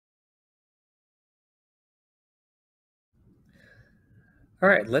All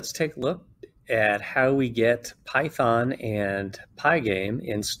right, let's take a look at how we get Python and Pygame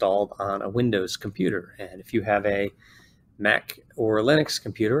installed on a Windows computer. And if you have a Mac or Linux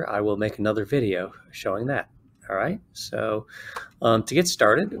computer, I will make another video showing that. All right, so to get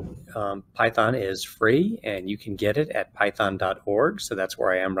started, Python is free and you can get it at python.org. So that's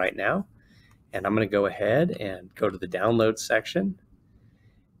where I am right now. And I'm going to go ahead and go to the download section.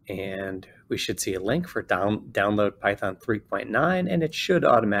 And we should see a link for download Python 3.9, and it should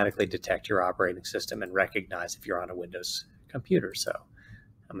automatically detect your operating system and recognize if you're on a Windows computer. So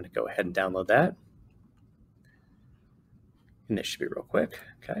I'm going to go ahead and download that. And this should be real quick.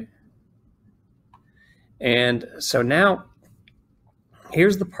 Okay. And so now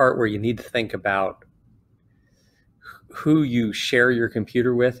here's the part where you need to think about who you share your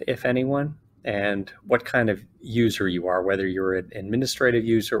computer with, if anyone, and what kind of user you are, whether you're an administrative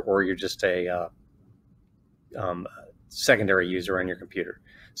user or you're just a secondary user on your computer.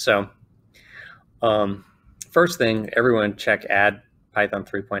 So first thing, everyone check add Python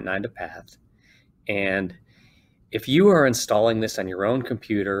 3.9 to path. And if you are installing this on your own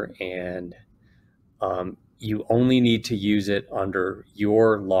computer and you only need to use it under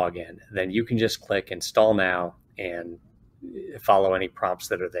your login, then you can just click install now and follow any prompts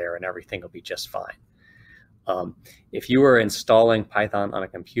that are there and everything will be just fine. If you are installing Python on a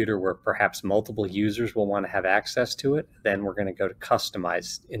computer where perhaps multiple users will want to have access to it, then we're going to go to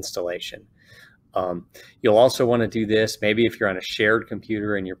customize installation. You'll also want to do this maybe if you're on a shared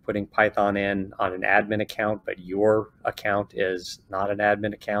computer and you're putting Python in on an admin account, but your account is not an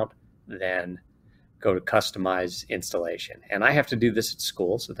admin account, then go to customize installation. And I have to do this at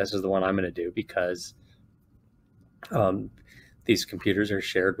school, so this is the one I'm going to do because these computers are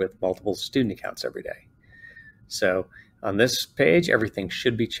shared with multiple student accounts every day. So on this page, everything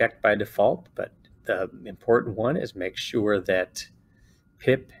should be checked by default, but the important one is make sure that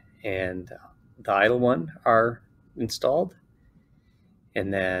pip and the idle one are installed.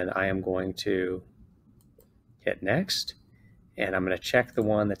 And then I am going to hit next, and I'm going to check the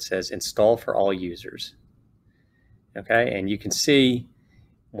one that says install for all users. Okay, and you can see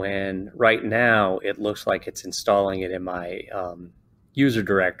when right now it looks like it's installing it in my user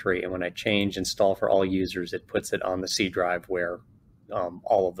directory, and when I change install for all users, it puts it on the C drive where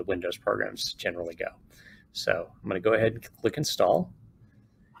all of the Windows programs generally go. So I'm going to go ahead and click install,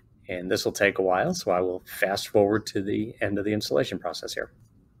 and this will take a while, so I will fast forward to the end of the installation process here.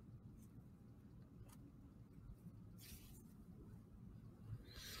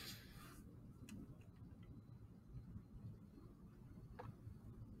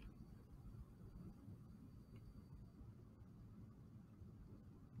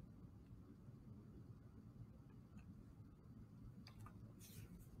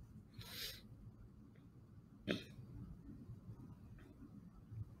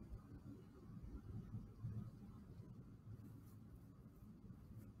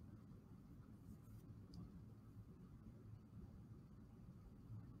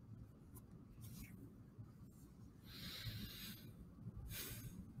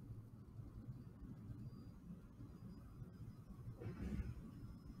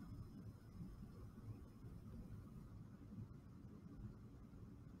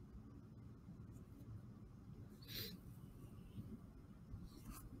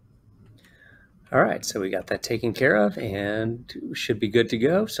 All right, so we got that taken care of and should be good to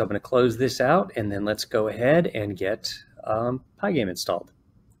go. So I'm going to close this out, and then let's go ahead and get Pygame installed.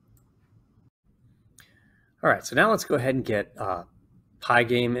 All right, so now let's go ahead and get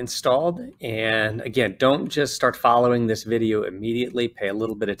Pygame installed. And again, don't just start following this video immediately. Pay a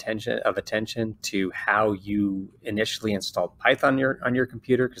little bit of attention to how you initially installed Python on your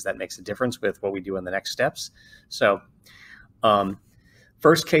computer, because that makes a difference with what we do in the next steps. So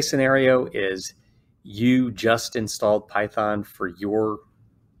first case scenario is you just installed Python for your,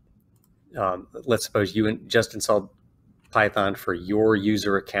 let's suppose you just installed Python for your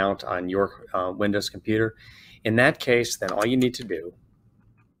user account on your Windows computer. In that case, then all you need to do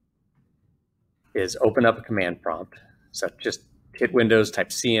is open up a command prompt. So just hit Windows, type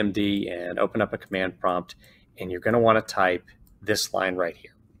CMD, and open up a command prompt, and you're going to want to type this line right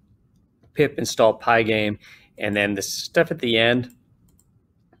here. Pip install Pygame, and then the stuff at the end,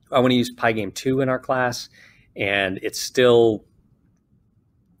 I want to use Pygame 2 in our class, and it's still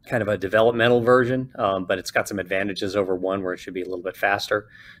kind of a developmental version, but it's got some advantages over 1 where it should be a little bit faster.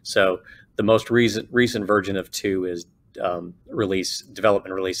 So the most recent version of 2 is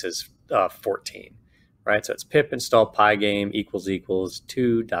development release is 14, right? So it's pip install Pygame ==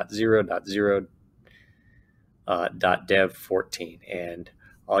 2.0.0.dev14, and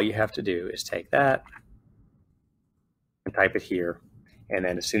all you have to do is take that and type it here. And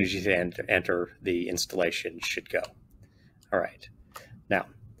then as soon as you enter, the installation should go. All right. Now,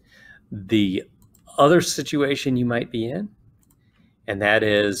 the other situation you might be in, and that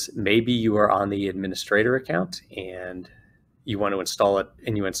is maybe you are on the administrator account and you want to install it,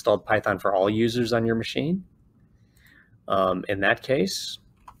 and you installed Python for all users on your machine. In that case,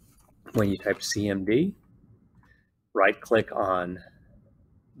 when you type cmd, right-click on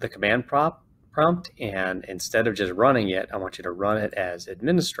the command prompt, and instead of just running it, I want you to run it as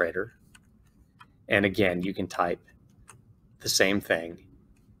administrator. And again, you can type the same thing,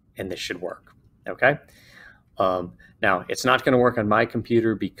 and this should work. Okay. Now, it's not going to work on my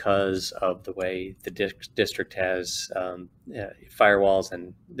computer because of the way the district has firewalls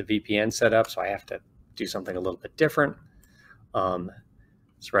and the VPN set up, so I have to do something a little bit different.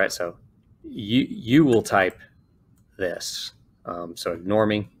 That's right. So you will type this. So ignore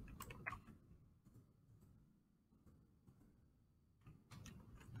me.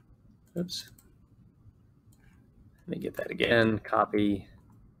 Oops. Let me get that again. Copy.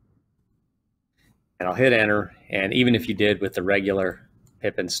 And I'll hit enter. And even if you did with the regular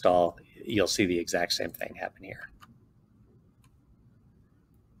pip install, you'll see the exact same thing happen here.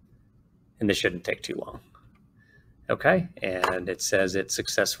 And this shouldn't take too long. Okay, and it says it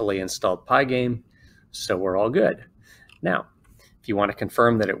successfully installed Pygame, so we're all good. Now, if you want to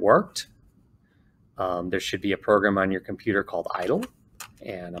confirm that it worked, there should be a program on your computer called idle,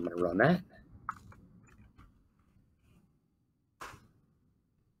 and I'm going to run that.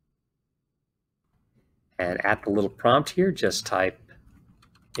 And at the little prompt here, just type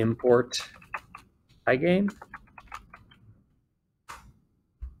import Pygame.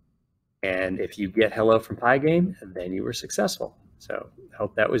 And if you get hello from Pygame, then you were successful. So I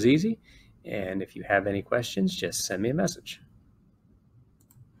hope that was easy. And if you have any questions, just send me a message.